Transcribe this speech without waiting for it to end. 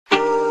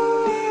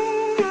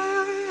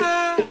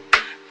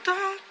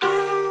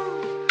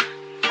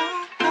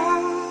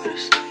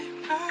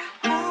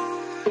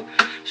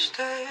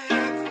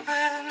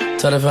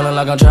Tell the feeling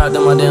like I'm trapped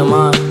in my damn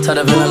mind. Tell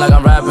the feeling like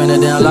I'm rapping a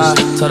damn lie.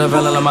 Tell the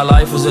feeling like my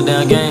life is a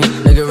damn game.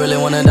 Nigga really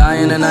wanna die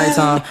in the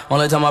nighttime.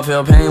 Only time I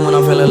feel pain when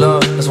I'm feeling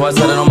love. That's why I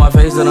said it on my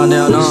face that I'm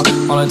down numb.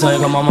 Only time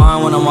you come my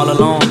mind when I'm all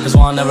alone. That's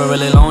why I'm never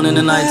really alone in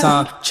the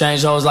nighttime.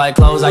 Change hoes like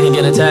clothes, I can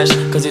get attached.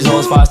 Cause these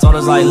hoes 5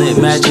 starters like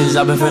lit matches.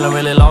 I've been feeling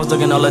really lost,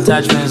 looking all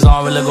attachments. I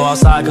don't really go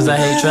outside cause I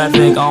hate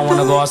traffic. I don't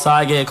wanna go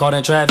outside, get caught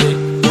in traffic.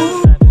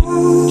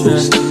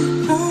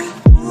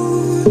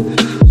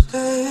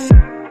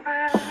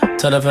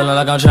 Tell the feeling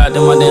like I'm trapped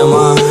in my damn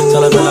mind.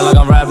 Tell the feeling like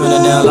I'm rapping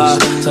a damn lie.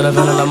 Tell the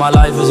feeling like my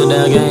life is a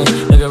damn game.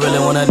 Nigga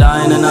really wanna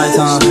die in the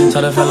nighttime.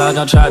 Tell the feeling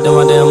like I'm trapped in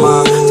my damn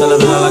mind. Tell the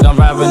feeling like I'm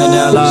rapping a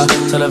damn lie.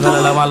 Tell the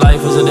feeling like my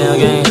life is a damn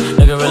game.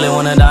 Nigga really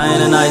wanna die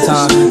in the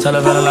nighttime. Tell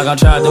the feeling like I'm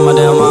trapped in my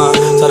damn mind.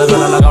 Tell the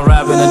feeling like I'm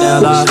rapping a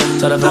damn lie.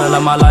 Tell the feeling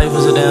like my life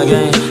is a damn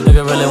game.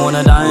 Nigga really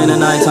wanna die in the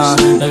nighttime.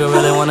 Nigga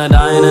really wanna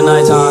die in the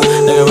nighttime.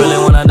 Nigga really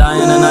wanna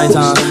die in the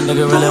nighttime.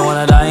 Nigga really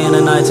wanna die in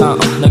the nighttime.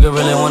 Nigga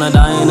really wanna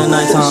die in the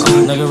nighttime.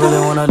 Nigga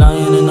really wanna die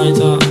in the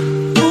nighttime.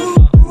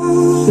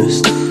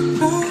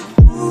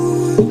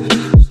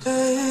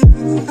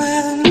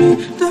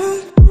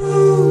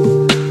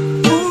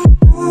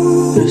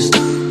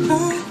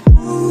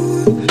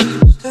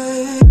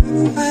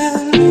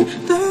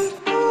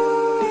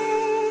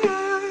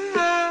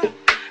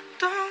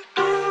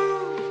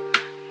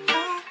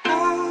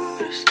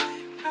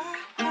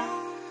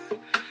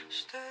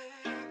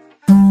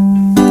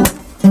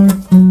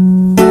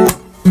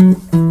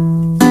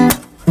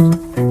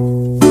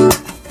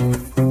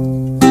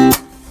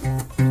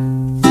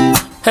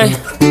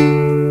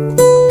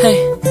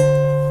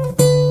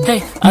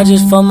 I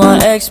just fucked my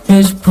ex,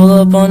 bitch. Pull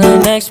up on the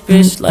next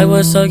bitch. Like,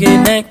 what's up,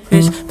 get neck,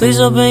 bitch? Please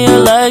open your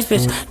legs,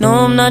 bitch. No,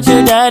 I'm not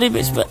your daddy,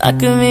 bitch, but I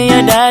could be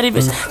your daddy,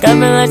 bitch. Got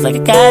me legs like a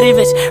caddy,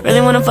 bitch.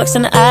 Really wanna flex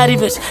in the addy,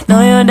 bitch. Know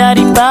your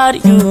daddy body,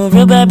 you a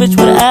real bad bitch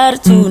with an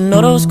attitude.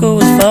 Know those school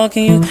was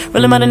fucking you.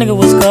 Really mad a nigga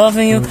was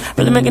coughing you.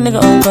 Really make a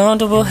nigga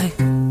uncomfortable, hey.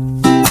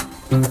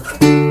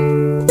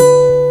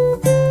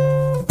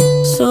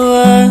 So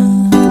where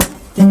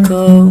we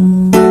go?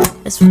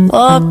 Let's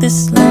walk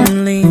this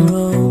lonely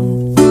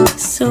road.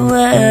 So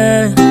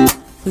where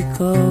we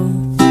go?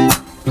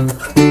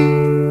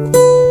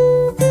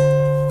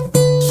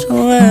 So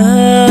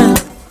where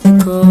we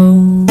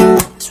go?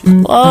 As we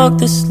walk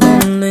this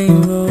lonely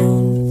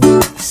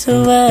road.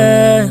 So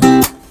where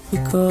we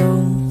go?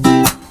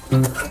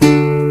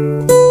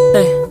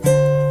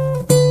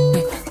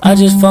 I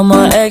just fucked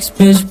my ex,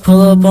 bitch.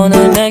 Pull up on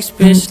the next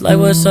bitch. Like,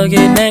 what's up,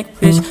 get neck,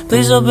 bitch?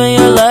 Please open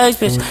your legs,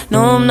 bitch.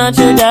 No, I'm not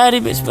your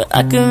daddy, bitch, but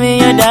I could be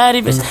your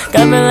daddy, bitch.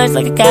 Got me legs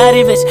like a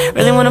caddy, bitch.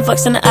 Really wanna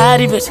flex in the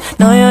addy, bitch.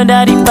 Know your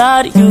daddy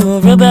body, you a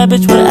real bad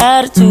bitch with an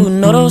attitude.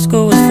 Know those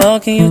school was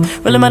fucking you.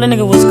 Really mad a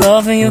nigga was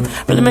coughing you.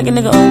 Really make a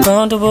nigga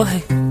uncomfortable,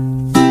 hey.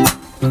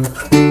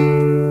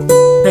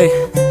 Hey.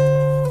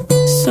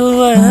 So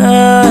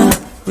where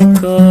we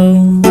go?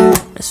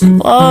 Let's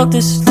walk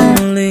this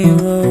lonely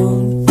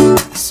road.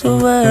 So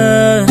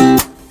where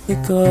we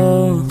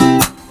go?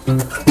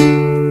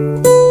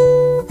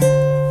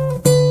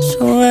 So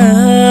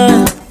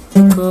where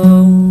we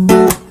go?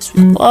 As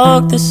we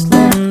walk this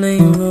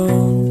lonely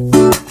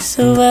road.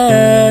 So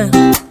where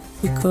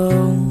we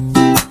go?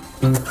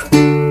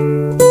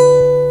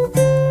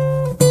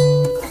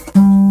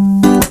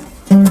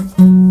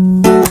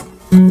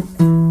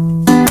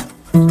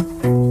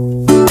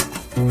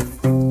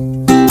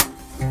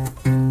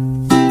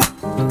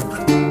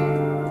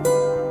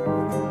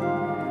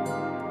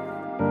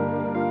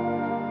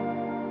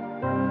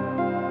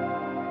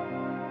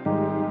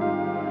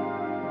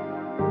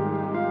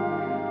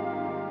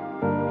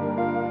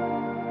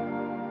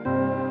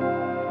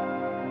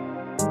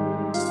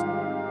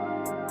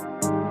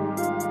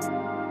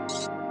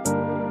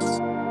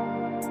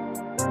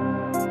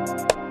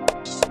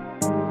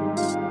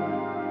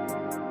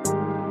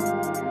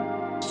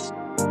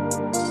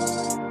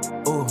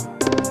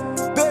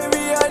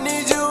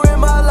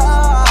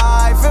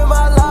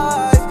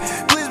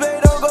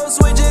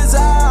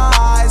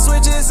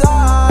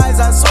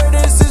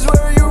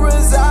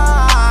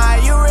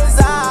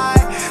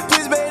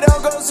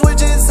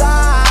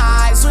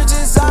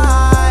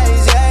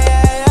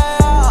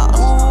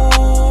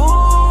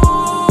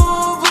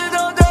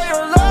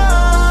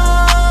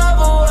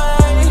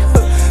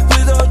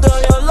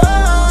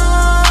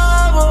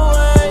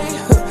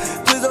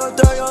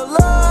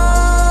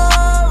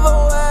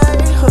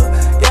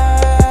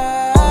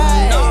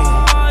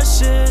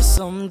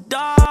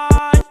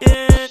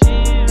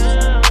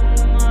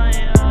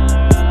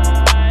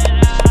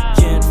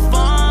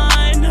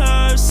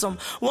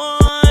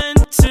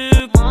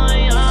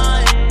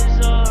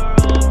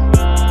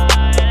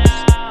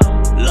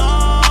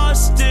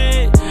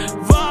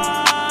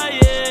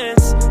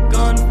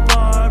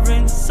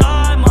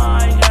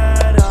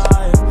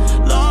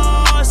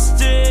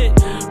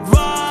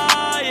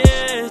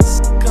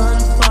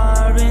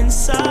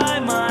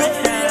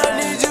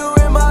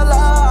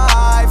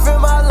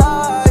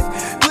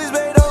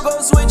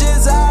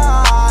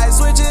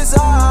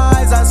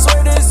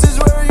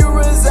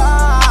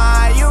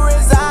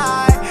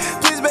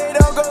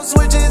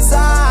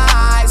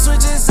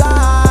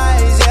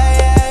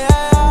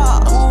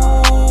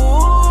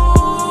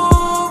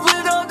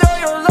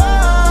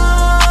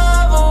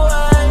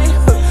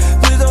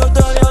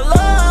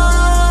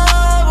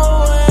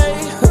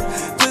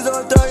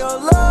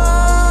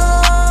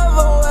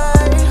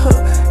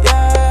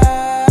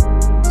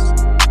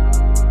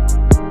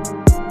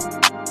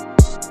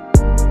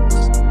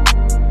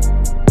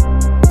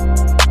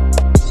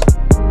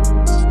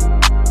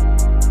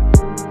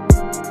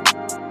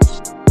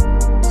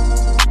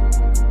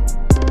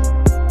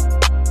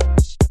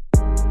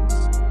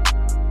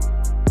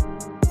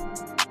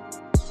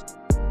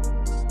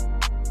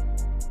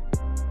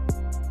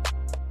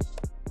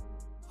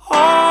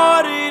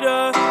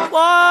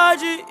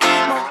 why'd you eat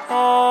my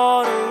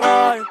heart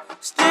alive?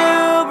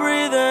 Still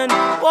breathing,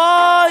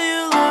 why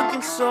you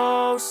looking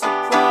so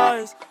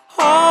surprised?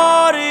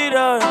 Hard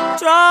eater,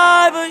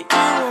 try but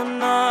you will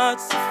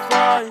not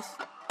suffice.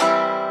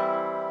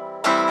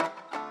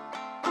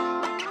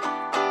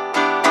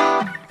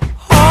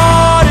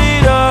 Hard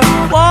eater,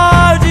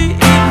 why'd you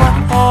eat my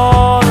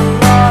heart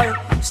alive?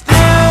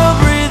 Still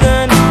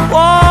breathing,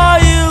 why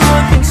you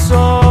looking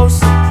so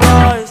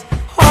surprised?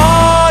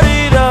 Hard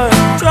eater,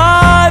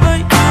 try but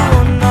you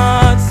will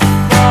not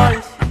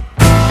suffice.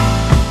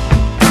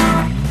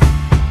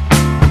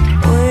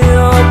 Well,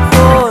 you're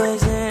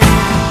poison,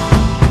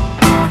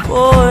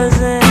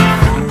 poison,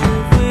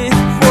 with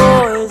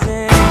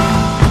poison.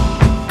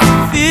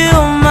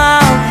 Fill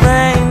my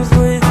veins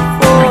with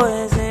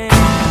poison,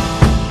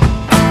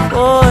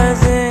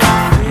 poison,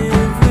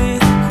 filled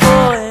with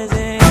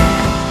poison.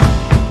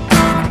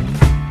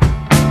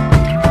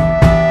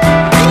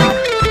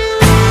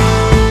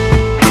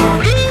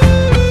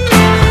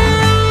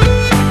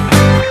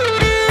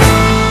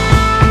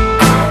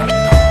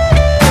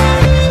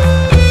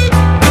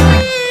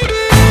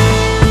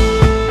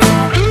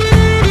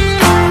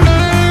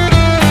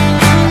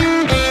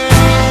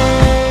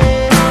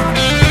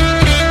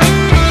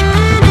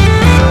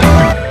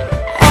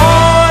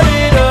 Hard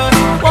eater,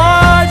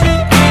 why'd you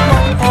eat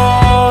my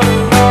heart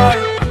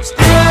alive?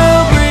 Still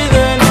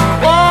breathing,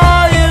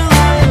 why you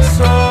looking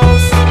so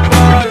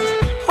surprised?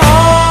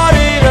 Hard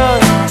eater,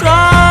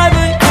 try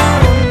but you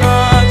will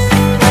not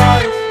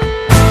suffice.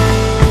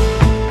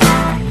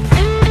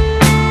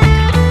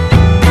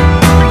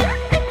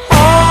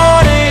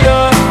 Hard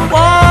eater,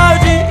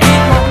 why'd you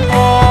eat my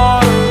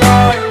heart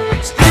alive?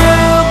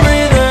 Still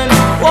breathing,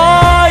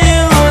 why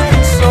you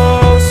looking so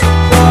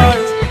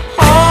surprised?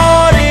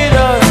 Hard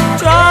eater,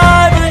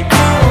 try but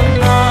you will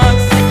not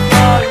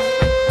suffice.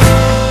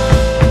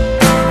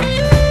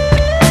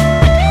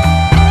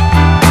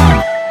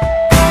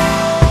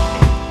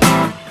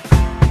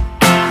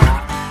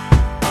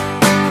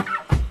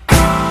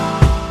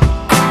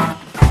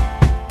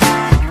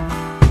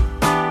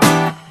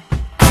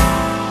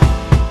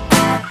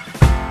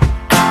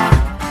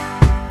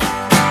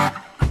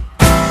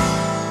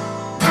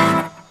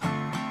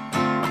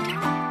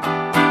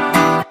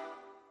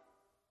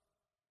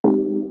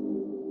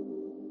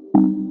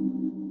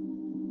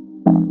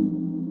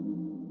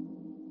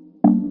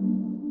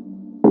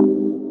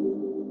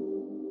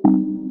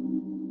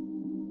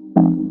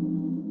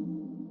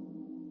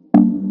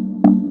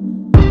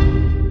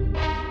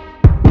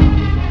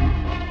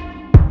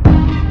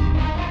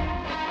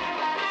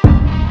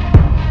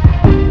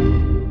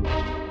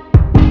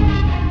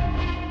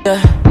 Yeah.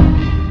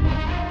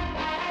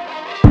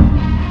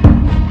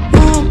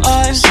 Who am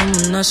I?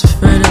 Someone that's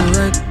afraid to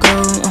let go.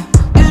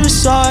 You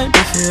decide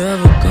if you're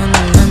ever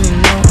gonna let me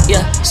know.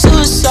 Yeah,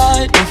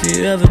 suicide if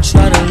you ever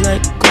try to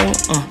let go.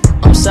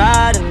 I'm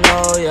sad, I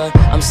know, yeah.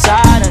 I'm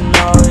sad, I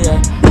know, yeah.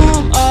 Who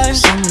am I?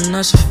 Someone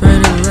that's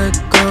afraid to let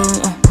go.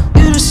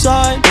 You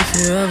decide if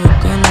you're ever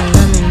gonna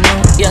let me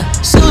know. Yeah,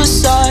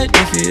 suicide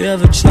if you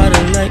ever try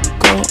to let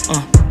go.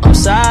 I'm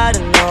sad, I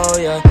know,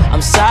 yeah.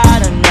 I'm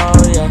sad, I know,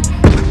 yeah.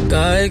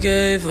 I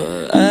gave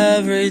her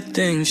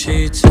everything.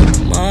 She took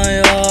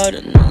my heart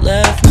and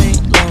left me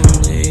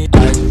lonely.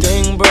 I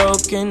think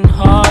broken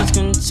hearts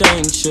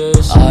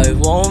contagious. I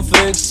won't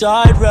fix,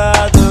 I'd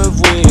rather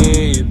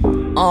weep.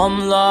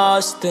 I'm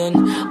lost and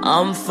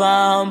I'm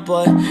found,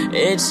 but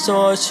it's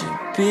torture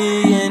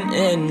being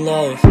in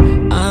love.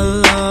 I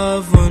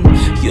love when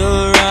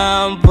you're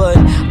around, but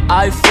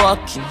I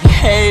fucking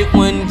hate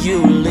when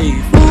you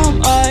leave. Who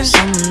am I?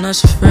 Someone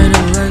that's afraid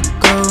to let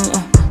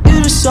go.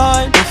 You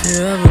decide if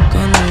you're ever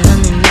gonna let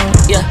me know.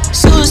 Yeah,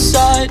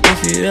 suicide if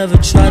you ever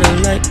try to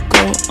let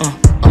go.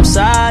 I'm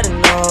sad, I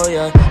know,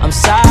 yeah. I'm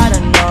sad, I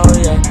know,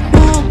 yeah.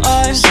 Who am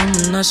I?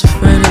 Someone that's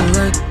afraid to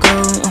let go.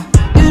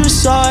 You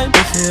decide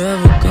if you're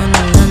ever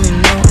gonna let me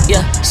know.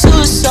 Yeah,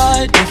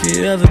 suicide if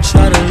you ever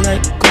try to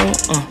let go.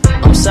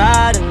 I'm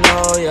sad, I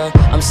know, yeah.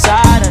 I'm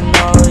sad, I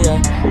know, yeah.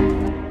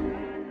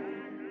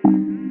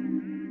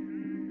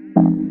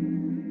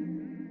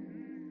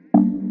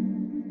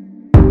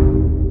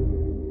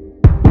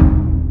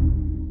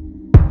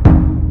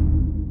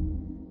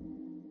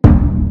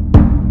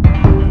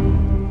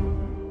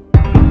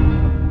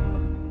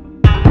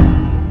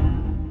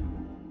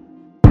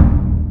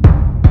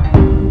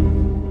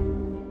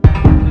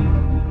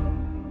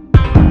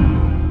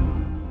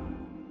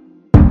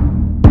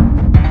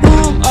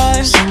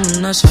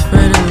 Someone that's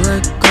afraid to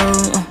let go.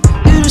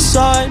 You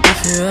decide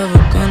if you're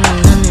ever gonna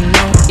let me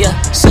know. Yeah,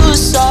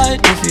 suicide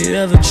if you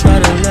ever try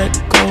to let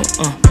go.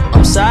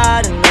 I'm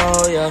sad, I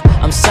know, yeah.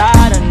 I'm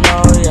sad, I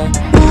know, yeah.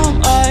 Who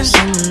am I?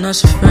 Someone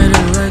that's afraid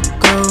to let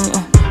go.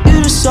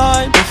 You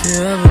decide if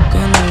you're ever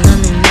gonna let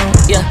me know.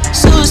 Yeah,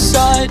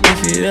 suicide if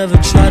you ever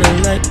try to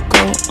let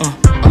go.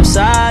 I'm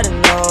sad, I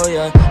know,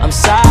 yeah. I'm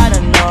sad, I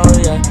know,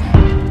 yeah.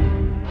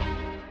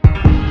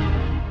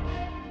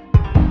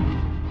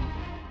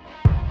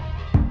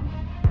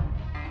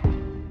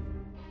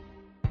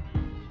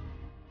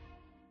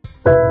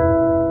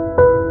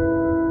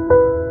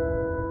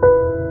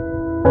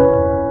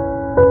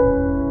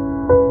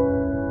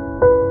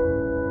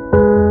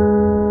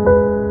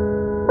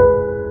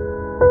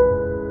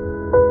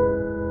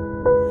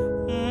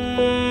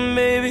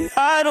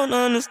 don't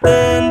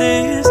understand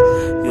this.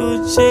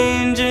 You're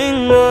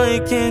changing, I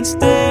can't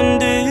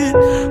stand it.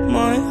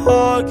 My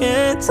heart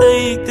can't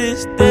take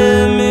this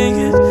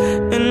damage,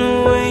 and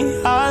the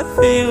way I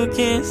feel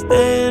can't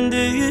stand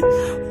it.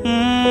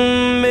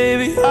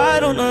 Baby,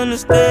 I don't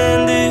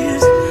understand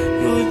this.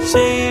 You're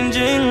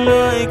changing,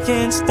 I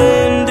can't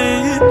stand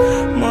it.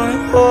 My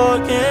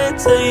heart can't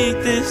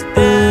take this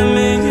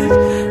damage,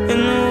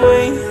 and the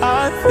way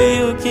I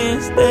feel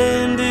can't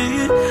stand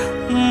it.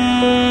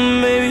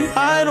 Baby,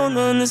 I don't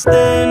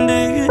understand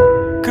it.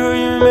 Girl,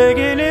 you're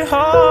making it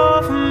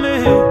hard for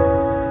me.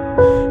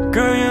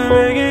 Girl, you're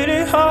making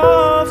it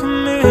hard for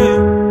me.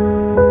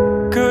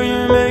 Girl,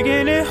 you're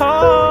making it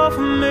hard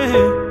for me.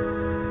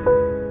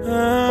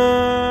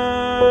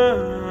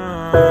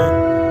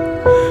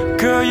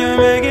 Girl, you're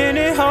making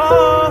it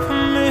hard for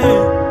me.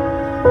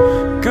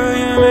 Girl,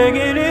 you're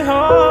making it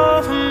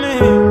hard for me.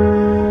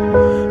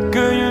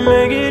 Girl, you're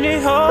making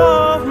it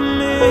hard for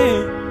me.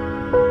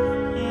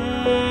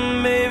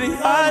 Baby,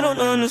 I don't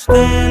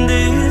understand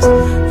this.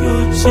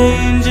 You're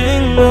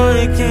changing,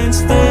 I can't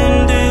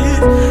stand it.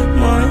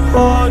 My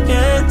heart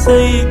can't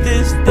take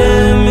this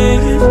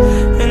damage,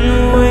 and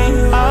the way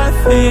I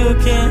feel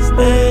can't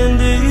stand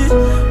it.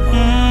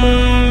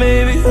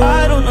 Baby,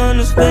 I don't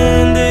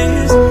understand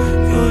this.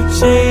 You're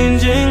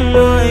changing,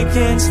 I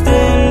can't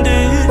stand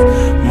it.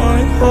 My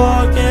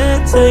heart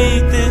can't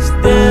take this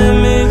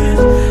damage,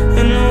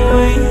 and the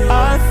way I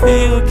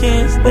feel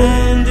can't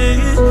stand it.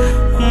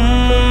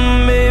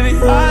 Baby,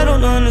 I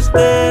don't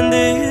understand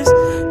this.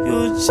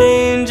 You're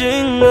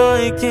changing,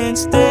 I can't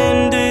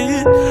stand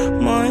it.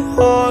 My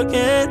heart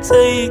can't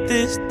take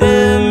this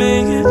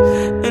damage,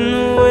 and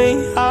the way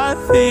I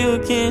feel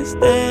can't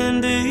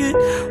stand it.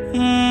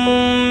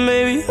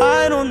 Baby,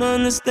 I don't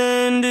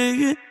understand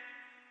it.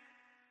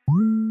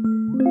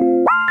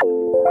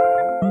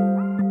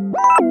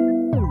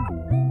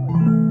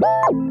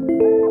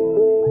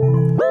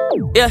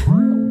 Yeah.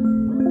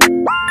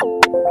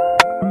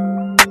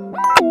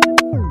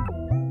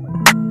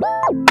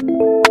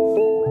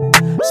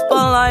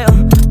 Spotlight,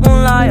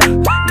 moonlight.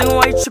 Nigga,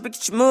 why you trippin',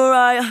 get your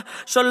Mariah.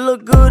 Shawty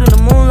look good in the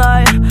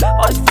moonlight.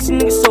 All these pussy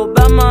niggas so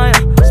bad, Maya.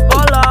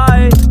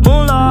 Spotlight,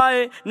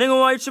 moonlight. Nigga,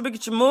 why you trippin',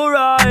 get your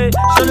Mariah.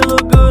 Shawty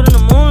look good in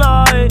the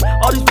moonlight.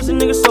 All these pussy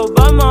niggas so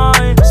bad,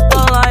 Maya.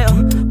 Spotlight,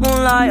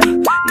 moonlight.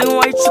 Nigga,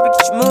 why you trippin',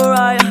 get your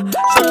Mariah.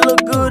 Shawty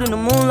look good in the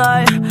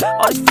moonlight.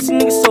 All these pussy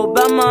niggas so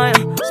bad, Maya.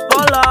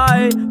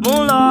 Spotlight,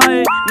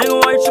 moonlight. Nigga,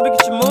 why you trippin',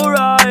 get your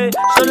Mariah.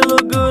 Shawty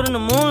look good in the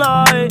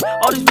moonlight.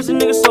 All these pussy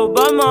niggas so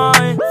bad,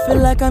 Maya. Feel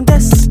like I'm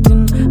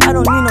destined. I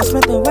don't need no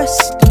Smith &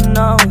 Weston,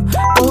 no.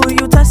 But who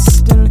you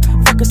testing?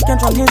 Fuck a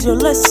scantron, here's your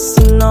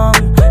lesson, no.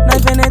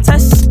 Knifing and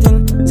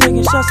testing,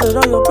 taking shots at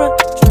all your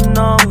brethren,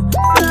 no.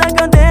 Feel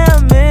like I'm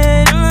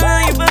damaged,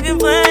 you fucking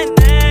playing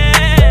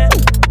it.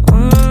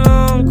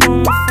 I'm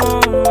coming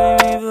from, make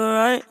me feel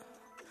right.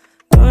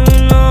 Don't you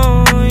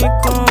know you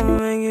come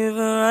make it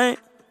feel right.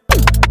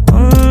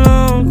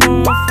 I'm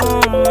coming from,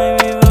 make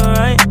me feel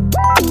right.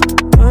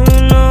 Don't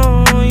you know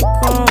you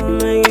come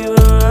make it feel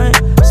right.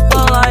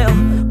 Spotlight,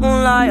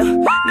 moonlight.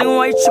 Nigga,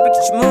 why you trippin',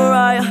 get your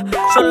Mariah.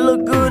 Shawty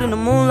look good in the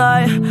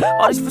moonlight.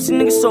 All these pussy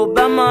niggas so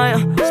bad, Maya.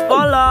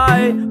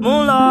 Spotlight,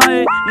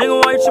 moonlight. Nigga,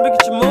 why you trippin',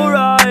 get your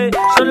Mariah.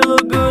 Shawty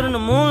look good in the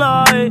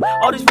moonlight.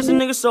 All these pussy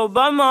niggas so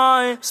bad,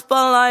 Maya.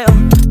 Spotlight,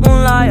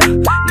 moonlight.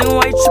 Nigga,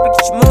 why you trippin',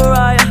 get your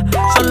Mariah.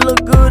 Shawty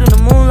look good in the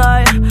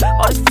moonlight.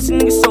 All these pussy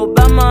niggas so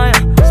bad, Maya.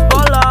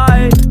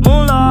 Spotlight,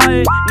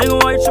 moonlight. Nigga,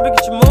 why you trippin',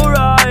 get your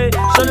Mariah.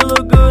 Shawty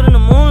look good in the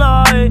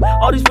moonlight.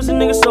 All these pussy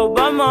niggas so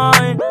bad,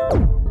 Maya.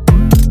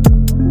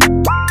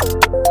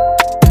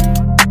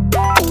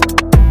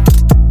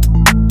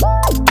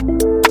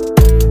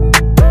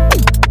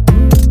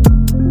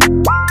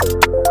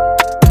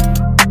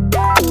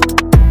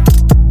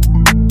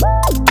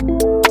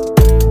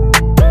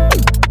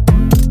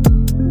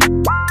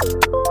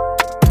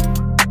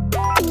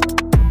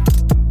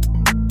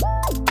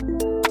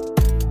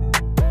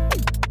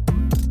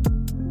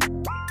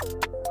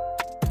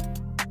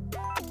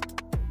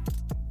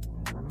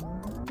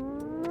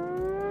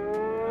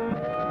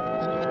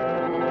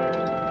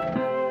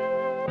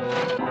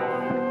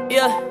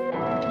 Yeah.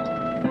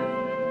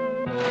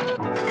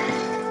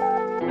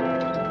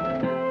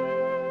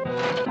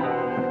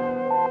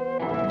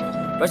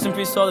 Rest in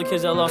peace to all the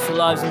kids that lost their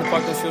lives in the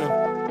Parkland shooting.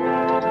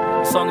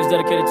 This song is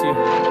dedicated to you.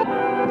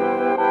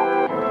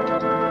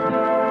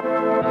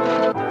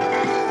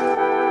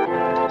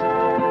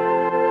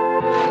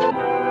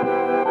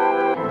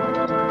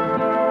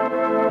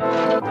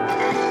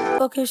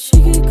 Okay, she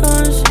keep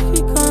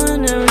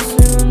calling every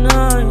single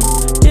night.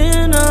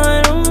 And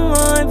I don't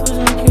mind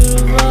pushing the kid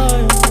to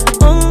vibe.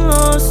 Oh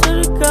no,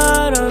 swear to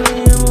God, I'm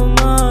in my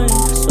mind.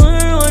 Swear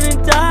I wanna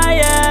die,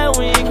 yeah.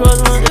 When you cross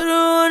my swear I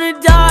wanna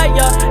die,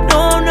 yeah. No,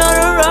 I'm not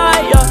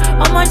alright,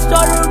 yeah. I might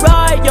start a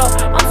riot, yeah.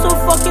 I'm so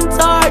fucking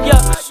tired,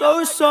 yeah. So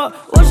what's up?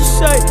 What you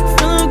say?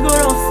 Feeling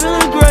good, I'm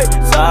feeling great.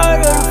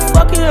 Tired of the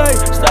fucking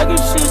hate.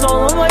 Stacking cheese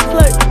all on my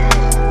plate.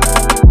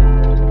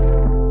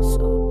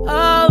 So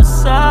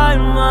outside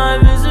my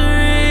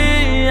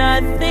misery, I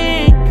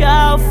think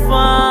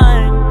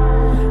find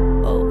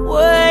a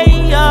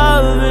way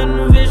of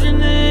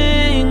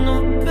envisioning a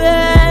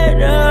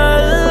better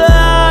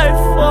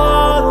life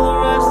for the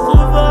rest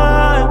of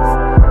us.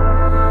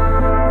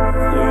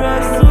 The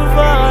rest of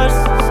us,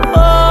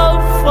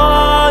 hope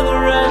for the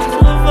rest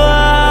of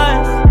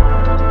us.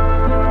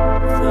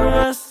 The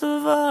rest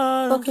of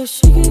us. Okay,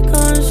 she keep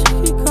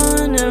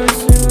calling every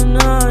single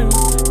night.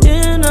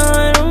 And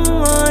I don't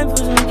mind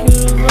pushing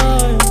cute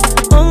vibes.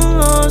 Oh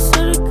no,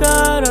 swear to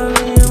God, I'm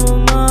in my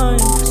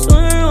mind.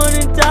 Swear I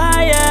wanna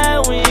die,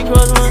 yeah. When you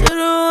cross my swear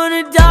I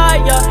wanna die,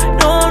 yeah.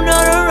 No, I'm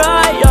not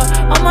alright,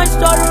 yeah. I might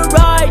start a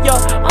riot,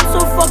 yeah. I'm so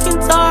fucking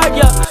tired,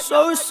 yeah. So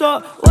what's up?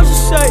 What you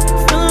say?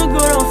 Feeling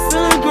good, I'm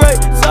feeling great.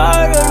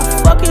 Tired of the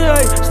fucking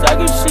hate.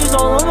 Stacking cheese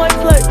all on my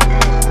plate.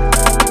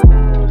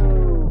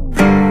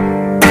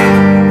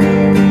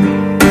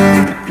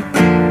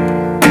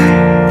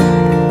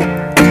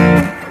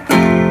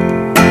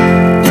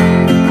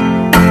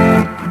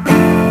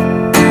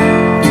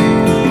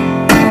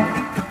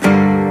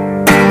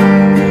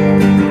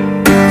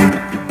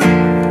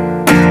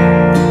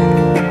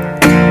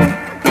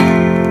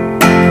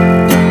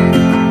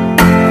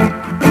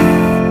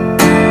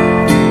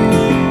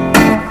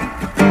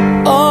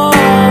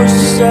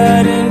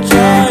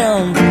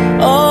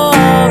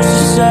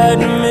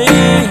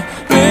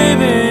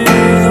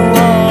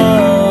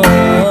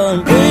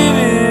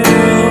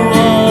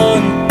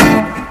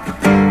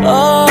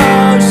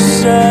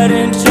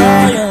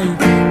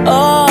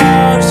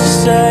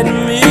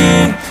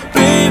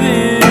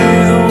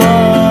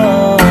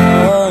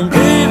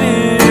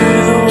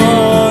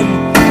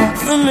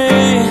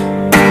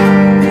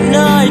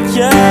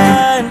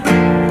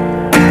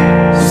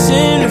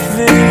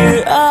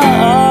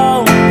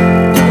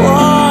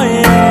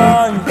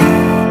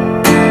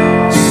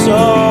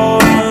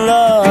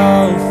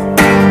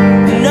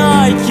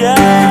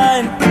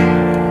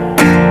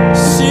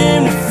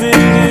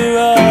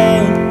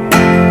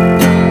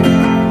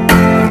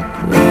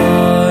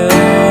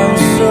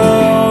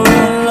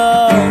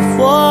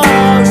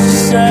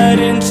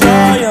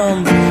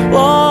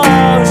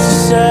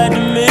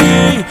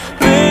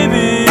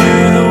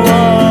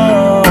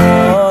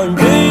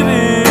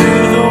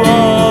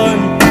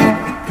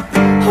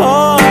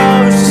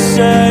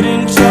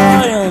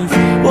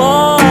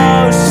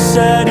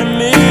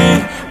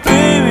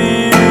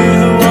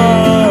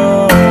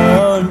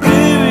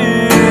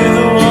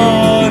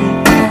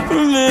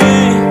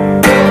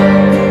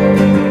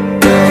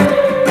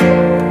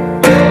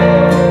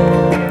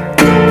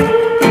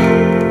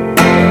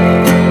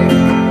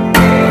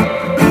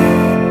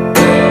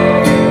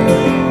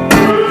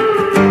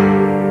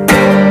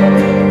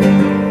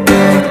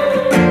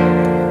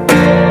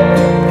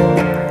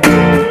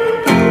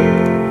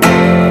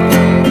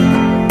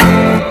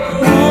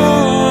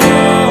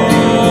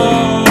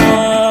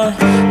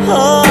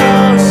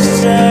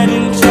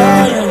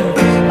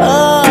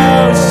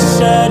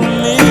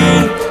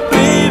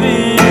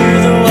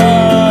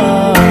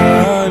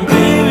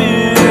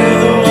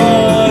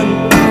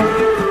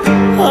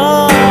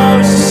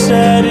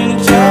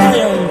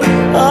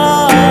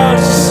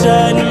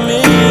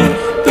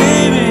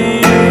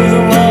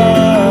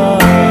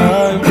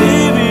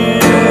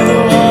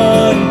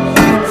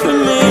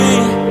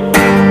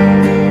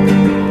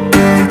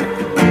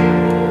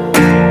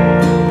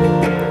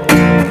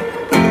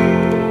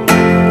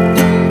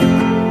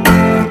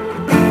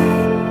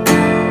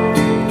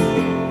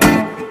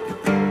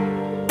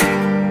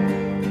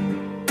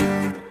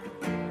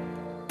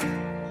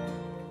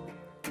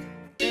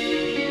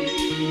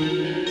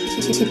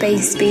 To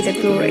base be the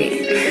glory.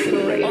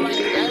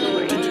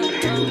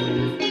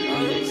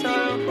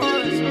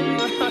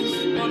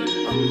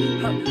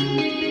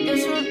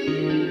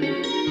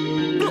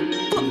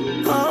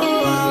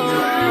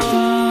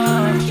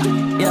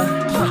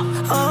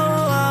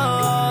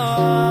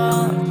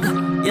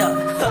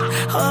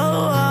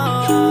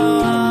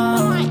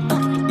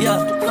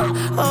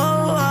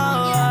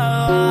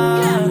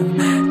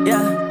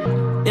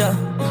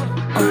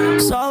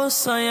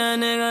 So young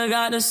nigga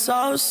got the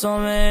sauce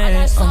on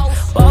me.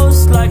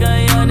 Boast like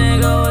a young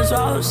nigga was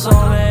roast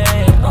on me.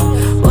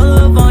 Pull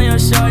up on your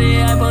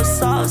shorty, I put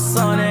sauce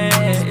on it.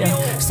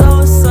 So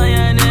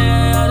young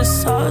nigga got the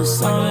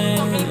sauce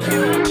on me.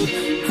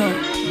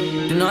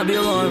 Do not be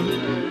alarmed.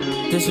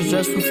 This is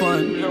just for fun.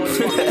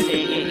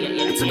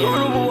 It's a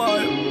carnival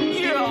vibe.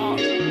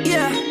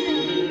 Yeah.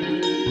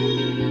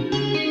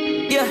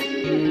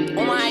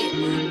 Oh my.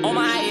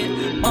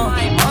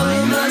 All the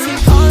girls keep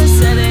calling,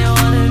 said they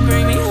wanna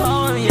bring me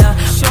home, yeah.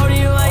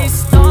 Shorty, why you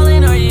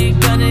stalling? Are you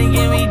gonna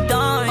get me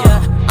down,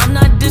 yeah? I'm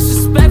not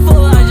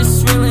disrespectful, I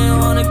just really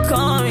wanna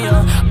come,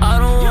 yeah. I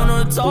don't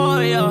wanna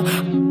talk, yeah.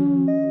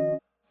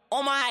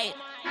 Oh my.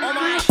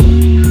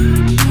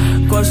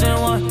 Question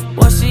one,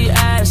 what she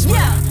asked me?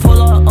 Yeah.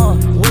 Pull up,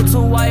 with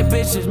two white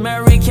bitches,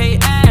 Mary Kate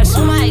Ash.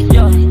 Oh my.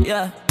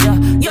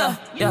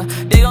 Yeah.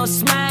 They gon'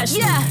 smash.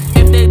 Yeah.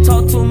 If they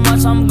talk too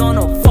much, I'm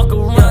gonna fuck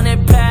around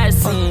and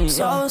pass it.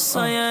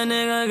 So young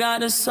nigga got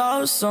the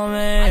sauce on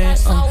me.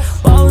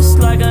 Boast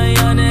like a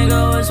young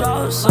nigga was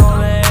roast on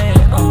me.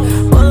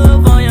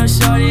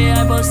 shorty,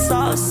 I put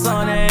sauce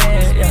on it.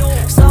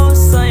 Yeah,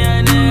 sauce on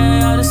your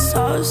nigga, got the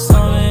sauce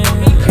on me.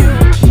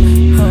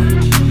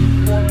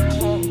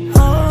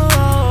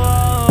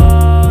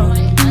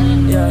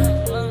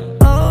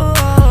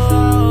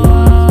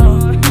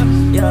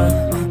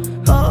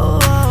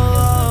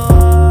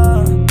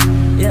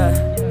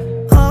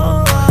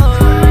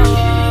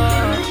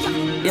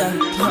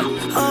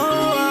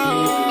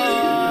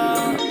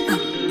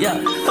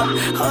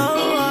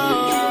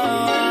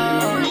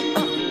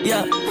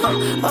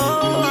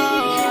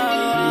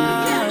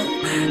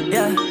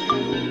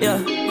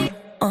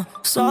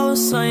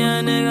 Sauce on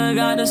your nigga,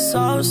 got the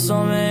sauce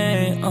on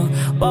me.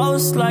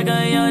 Boast like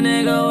a young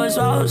nigga with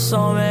sauce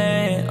on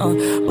me.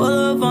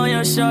 Pull up on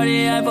your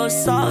shorty, I put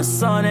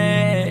sauce on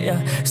it.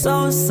 Yeah,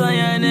 sauce on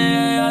your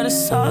nigga, got the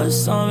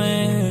sauce on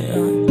me.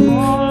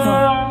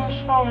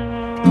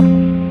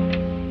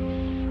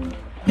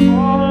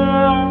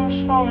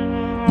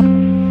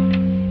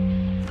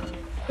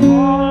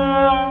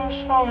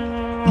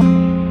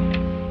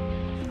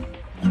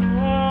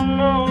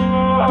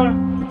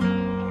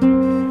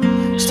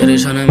 Steady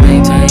tryna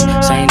maintain,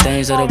 same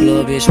things that'll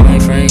blow a bitch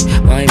mainframe.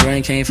 My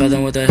brain can't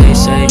fathom what the hate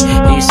say.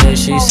 He say,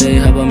 she say,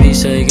 how about me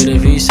say? Get a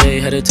V say,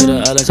 headed to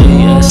the islands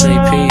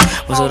ASAP.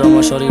 What's it on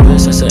my shorty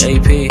wrist? That's an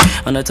AP.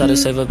 On the top to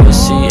save up a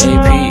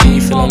CAPE.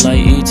 Feeling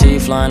like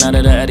ET, flying out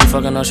of the Addy.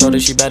 Fucking on shorty,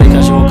 she better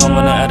casual, come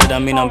when I added. I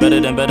mean I'm better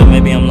than better,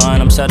 maybe I'm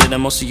lying. I'm sadder than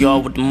most of y'all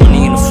with the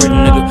money and the freedom,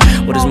 nigga.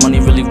 What is money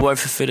really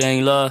worth if it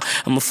ain't love?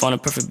 I'ma find a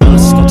perfect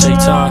balance, it's gon' take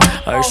time.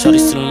 I heard shorty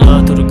still in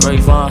love through the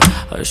grapevine.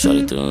 I heard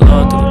shorty still in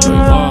love through the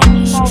grapevine.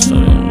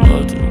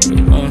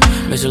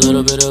 Mix a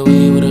little bit of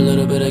weed with a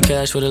little bit of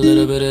cash, with a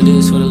little bit of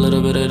this, with a little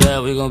bit of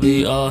that. We gon'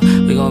 be all,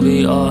 we gon'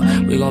 be all,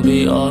 we gon'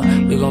 be all,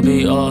 we gon'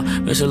 be all.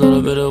 Mix a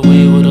little bit of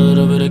weed with a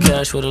little bit of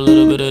cash, with a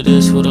little bit of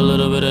this, with a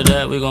little bit of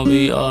that. We gon'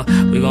 be all,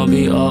 we gon'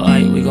 be all,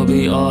 aight, we gon'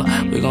 be all,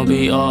 we gon'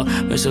 be all.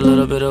 Mix a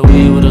little bit of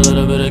weed with a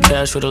little bit of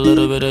cash, with a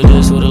little bit of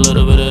this, with a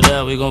little bit of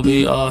that. We gon'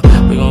 be all,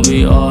 we gon'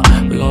 be all,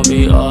 we gon'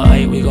 be all,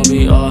 aight, we gon'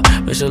 be all.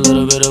 Mix a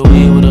little bit of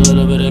weed with a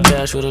little bit of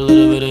cash, with a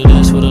little bit of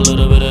this, with a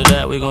little bit of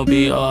that. We gon'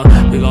 be all,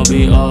 we gon'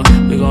 be all,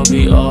 we gon'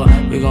 be all,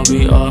 we gon'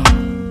 be all.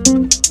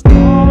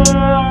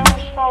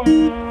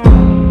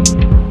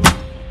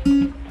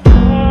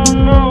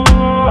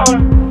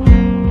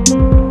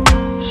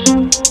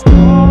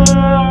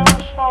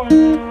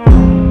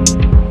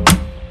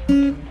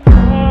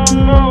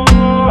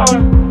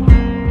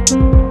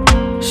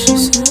 She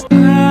said,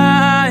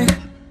 I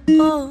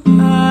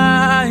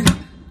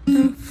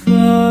am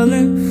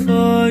falling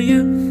for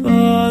you,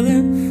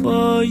 falling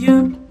for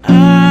you.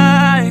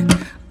 I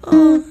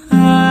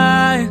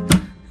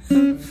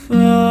am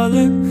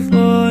falling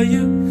for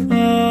you,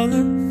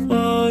 falling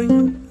for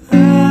you.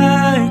 I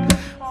am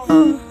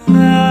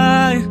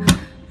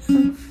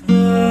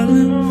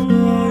falling for you,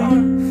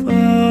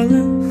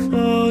 falling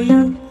for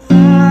you. I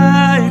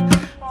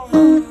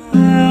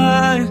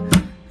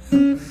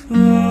am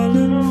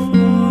falling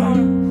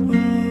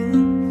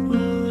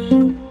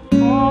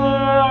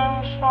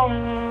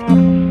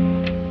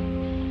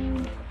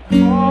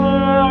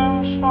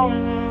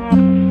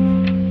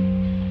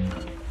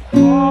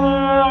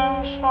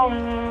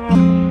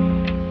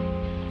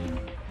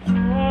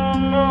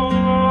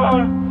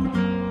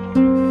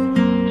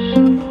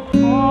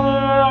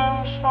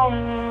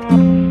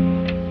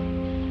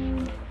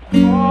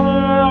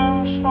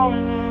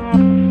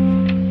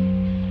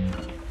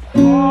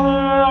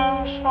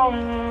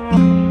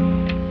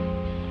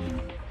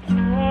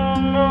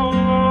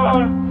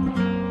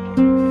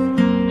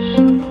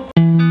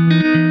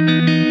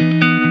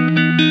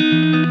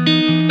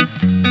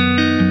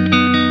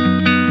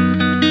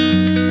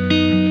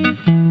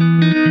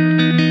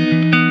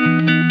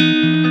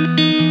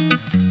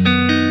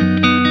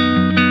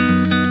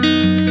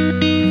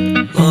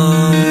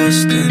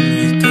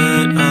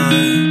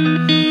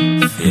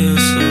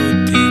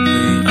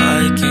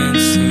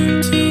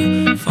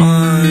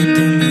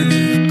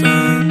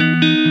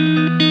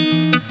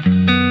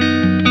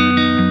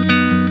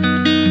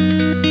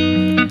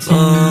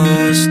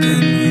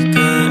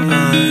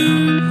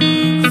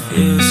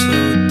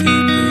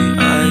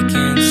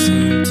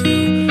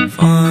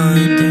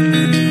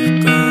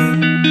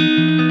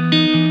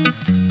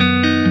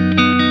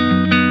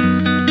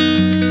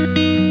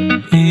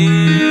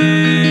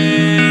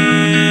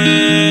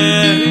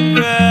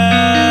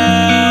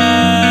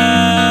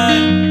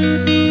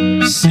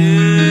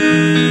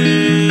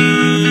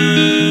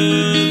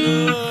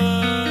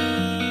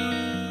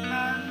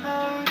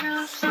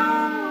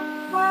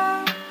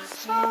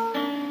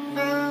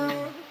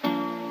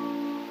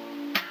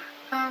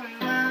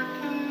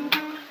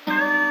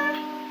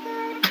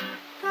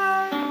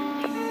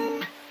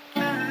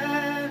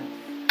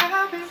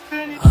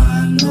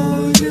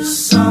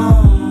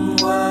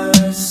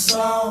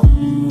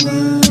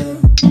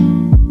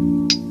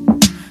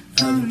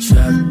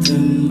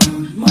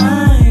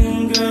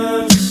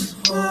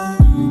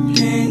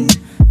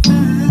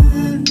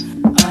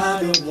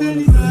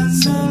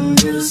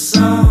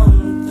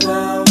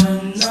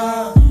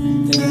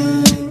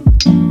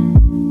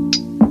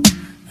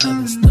I've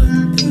been stuck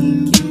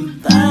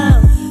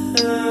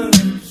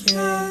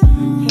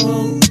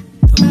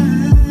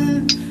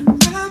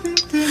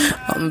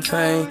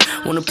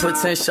Wanna put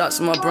 10 shots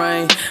in my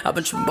brain. I've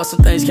been tripping about some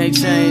things can't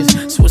change.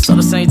 Suicide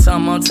the same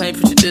time, I'm tame.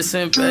 Put your diss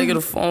in bag, get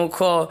a phone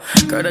call.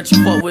 Girl that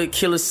you fuck with,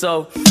 kill it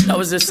so. That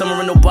was this summer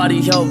and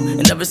nobody helped.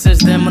 And ever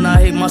since then, when I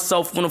hate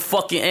myself, wanna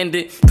fucking end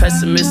it.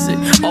 Pessimistic,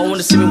 all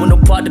wanna see me with no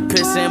pot to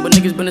piss in. But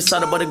niggas been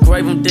inside about the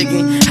grave I'm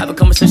digging. Have a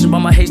conversation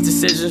about my hate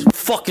decisions.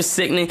 Fucking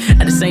sickening.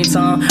 At the same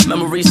time,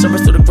 memories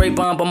surface through the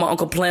grapevine. But my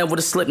uncle playing with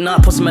a slip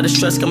knot. Put some out of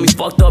stress, got me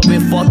fucked up,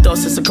 been fucked up.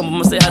 Since a couple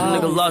months they had a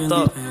nigga locked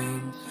up.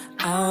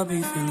 I'll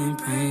be feeling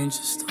pain,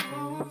 just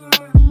hold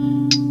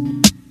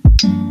on.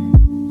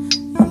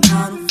 And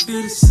I don't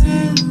feel the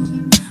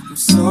same, I'm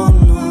so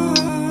numb.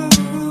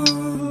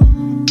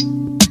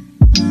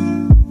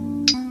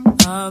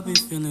 I'll be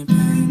feeling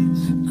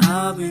pain,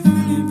 I'll be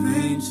feeling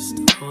pain, just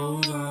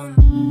hold on.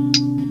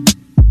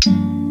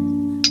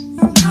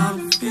 And I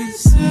don't feel the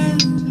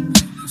same,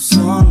 I'm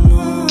so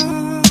numb.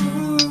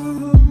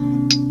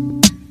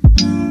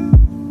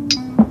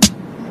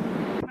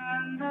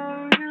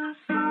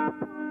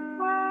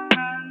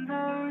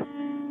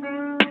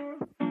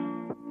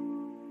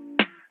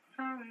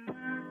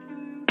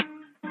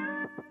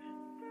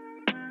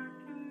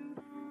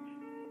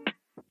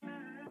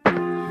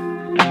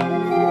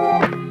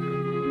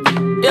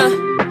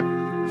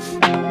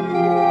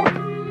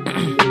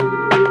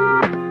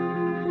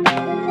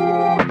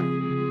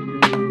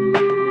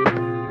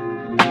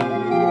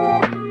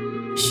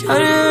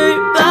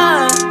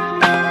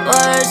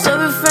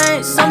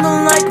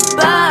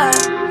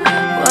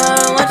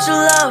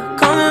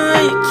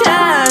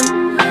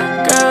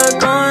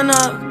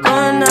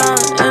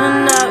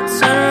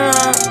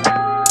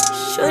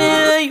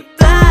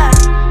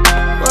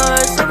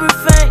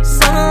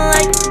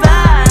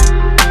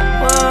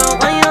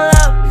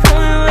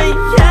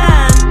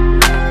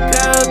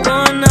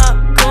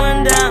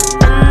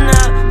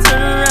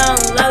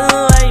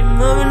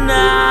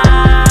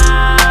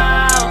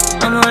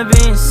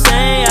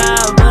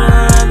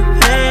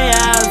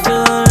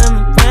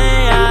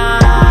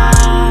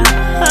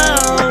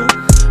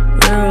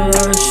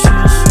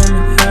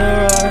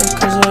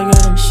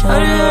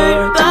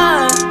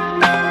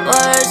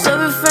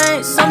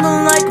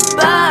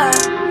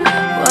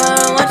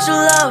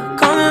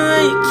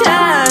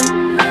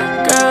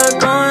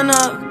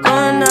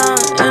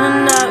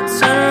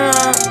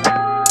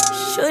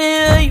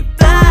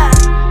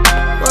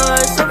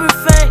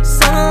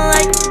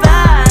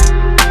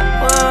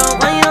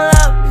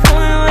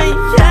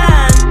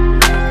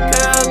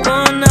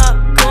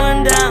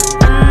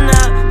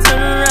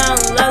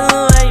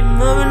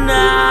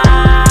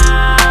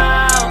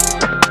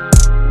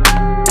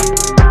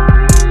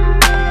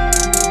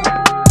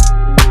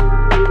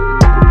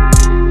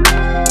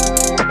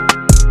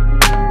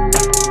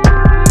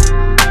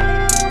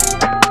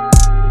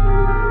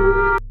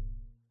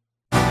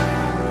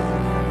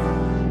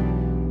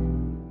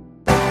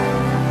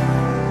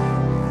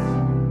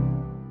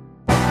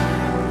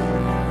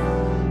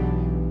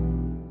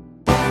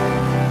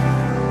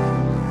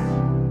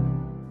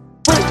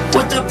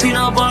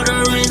 peanut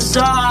butter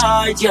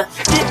inside, yeah.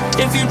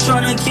 If you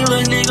tryna kill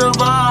a nigga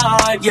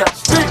vibe, yeah.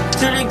 Spit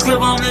to the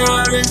crib, I'm in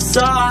her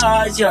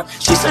inside, yeah.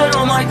 She said,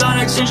 oh my god,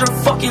 I changed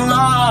her fucking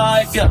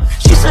life, yeah.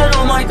 She said,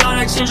 oh my god,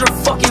 I changed her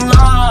fucking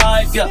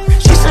life, yeah.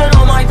 She said,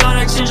 oh my god,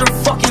 I changed her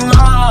fucking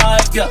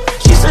life, yeah.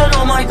 She said,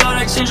 oh my god,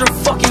 I changed her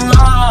fucking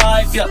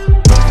life, yeah.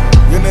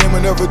 Your name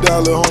another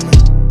dollar, homie.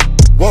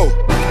 Whoa.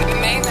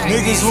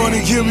 Niggas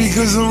wanna kill me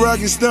cause I'm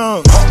rockin'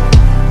 stone.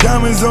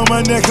 Diamonds on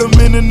my neck, I'm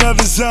in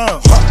another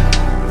zone.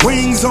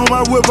 Wings on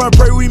my whip, I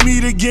pray we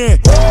meet again.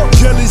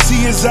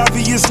 Jealousy is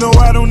obvious, no,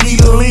 I don't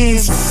need a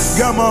lens.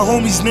 Got my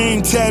homie's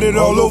name tatted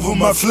all over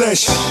my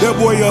flesh. That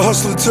boy a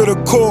hustler to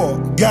the core,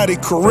 got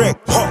it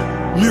correct.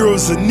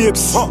 Murals and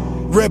nips,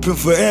 reppin'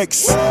 for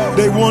X.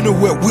 They wonder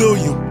what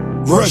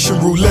William, Russian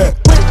roulette.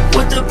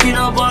 With the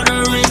peanut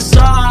butter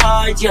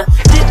inside, yeah.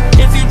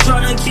 If you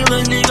tryna kill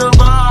a nigga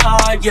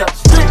vibe, yeah.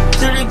 Split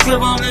to the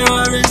crib, I'm in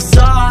her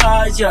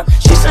inside, yeah.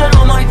 She said,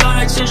 oh my god,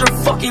 I changed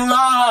her fucking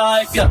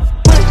life, yeah.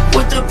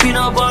 With the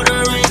peanut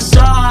butter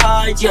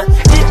inside, yeah.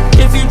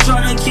 If you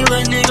tryna kill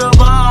a nigga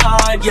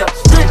vibe, yeah.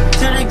 Split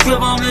to the crib,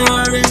 I'm in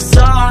her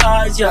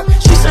inside, yeah.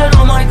 She said,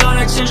 oh my god,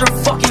 I changed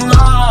her fucking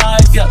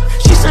life, yeah.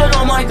 She said,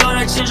 oh my god,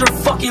 I changed her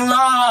fucking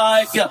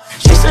life, yeah.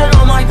 She said,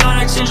 oh my god,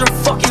 I changed her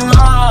fucking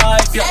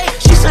life, yeah.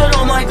 She said,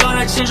 oh my god,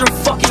 I changed her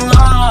fucking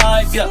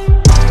life, yeah.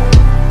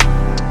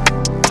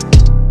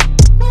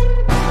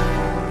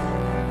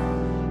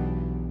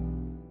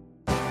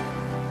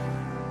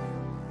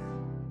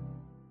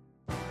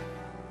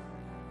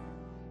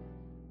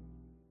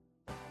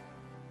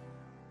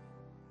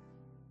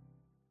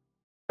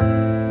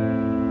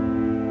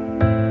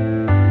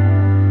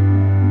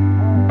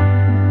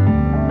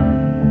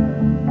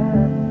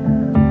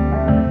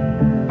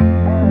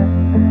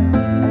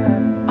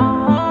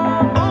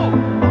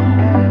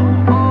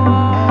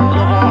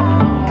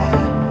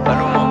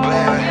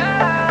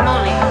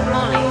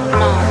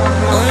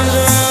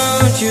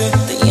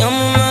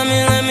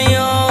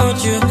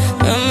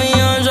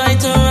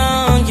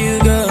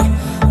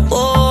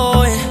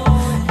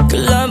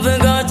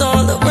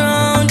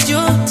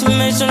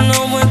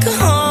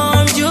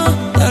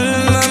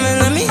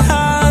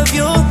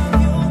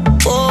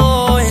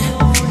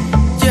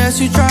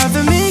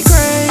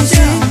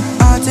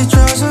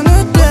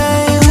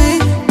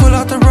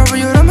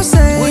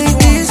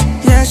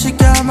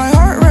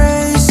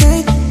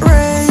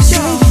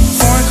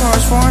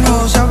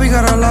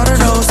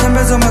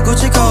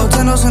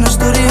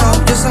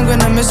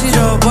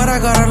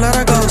 gotta let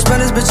her go.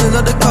 Spanish bitches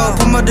love the call.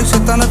 Put my dick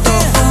shit on the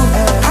throat.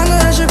 I know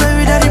that's your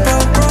baby daddy, bro.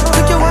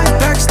 Took your wife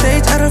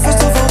backstage at a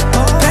festival.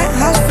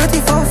 Penthouse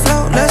 54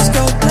 float, let's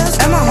go.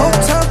 And my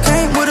hotel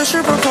came with a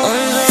stripper pole.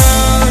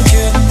 Around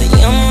you, the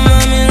young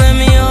mommy, let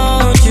me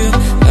hold you.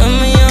 Let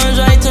me arms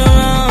right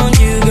around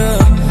you,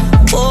 girl.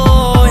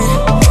 Boy,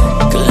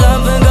 good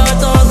love and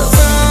got all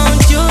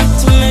around you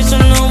to make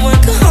sure no one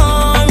can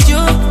harm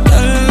you.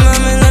 Young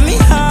mommy, let me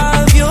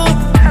have you,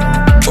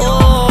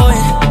 boy.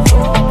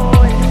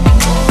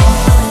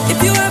 If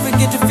you ever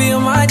get to feel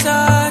my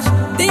touch,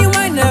 then you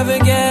might never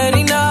get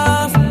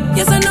enough.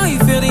 Yes, I know you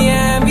feel the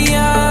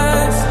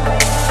ambience.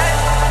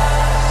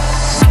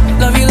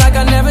 Love you like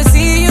I never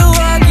see you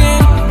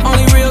again.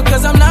 Only real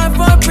cause I'm not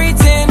for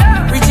pretend.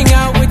 Reaching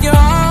out with your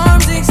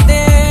arms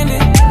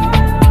extended.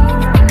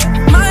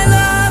 My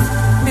love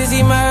is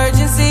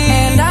emergency,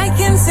 and I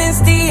can sense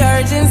the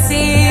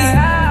urgency.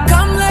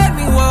 Come let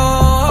me walk.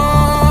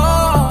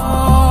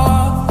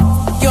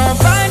 Your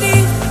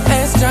body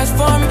has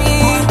transformed me.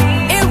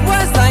 It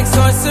was like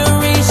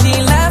sorcery. She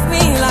left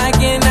me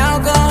like an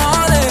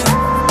alcoholic.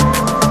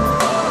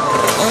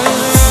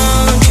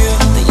 Around you,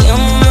 the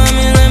young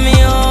mommy, let me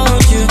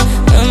hold you.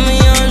 Let me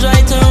arms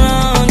right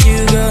around you,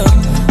 girl.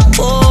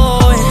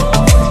 Boy,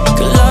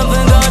 good love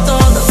and got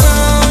all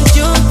around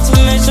you to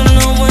make sure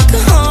no one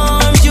can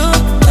harm you.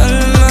 Young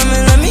mommy,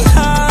 let me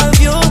have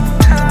you,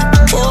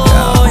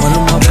 boy. One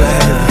of my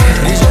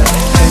baby.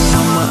 Hey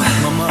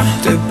mamá,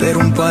 te espero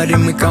un par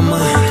en mi cama.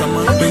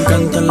 Me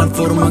encanta la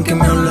forma en que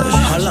me hablas.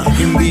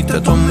 Invita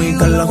a tu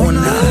amiga a la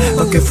Juana,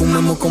 pa' que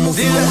fumemos como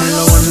fumamos en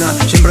La Habana.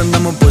 Siempre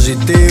andamos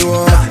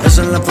positivos,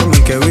 esa es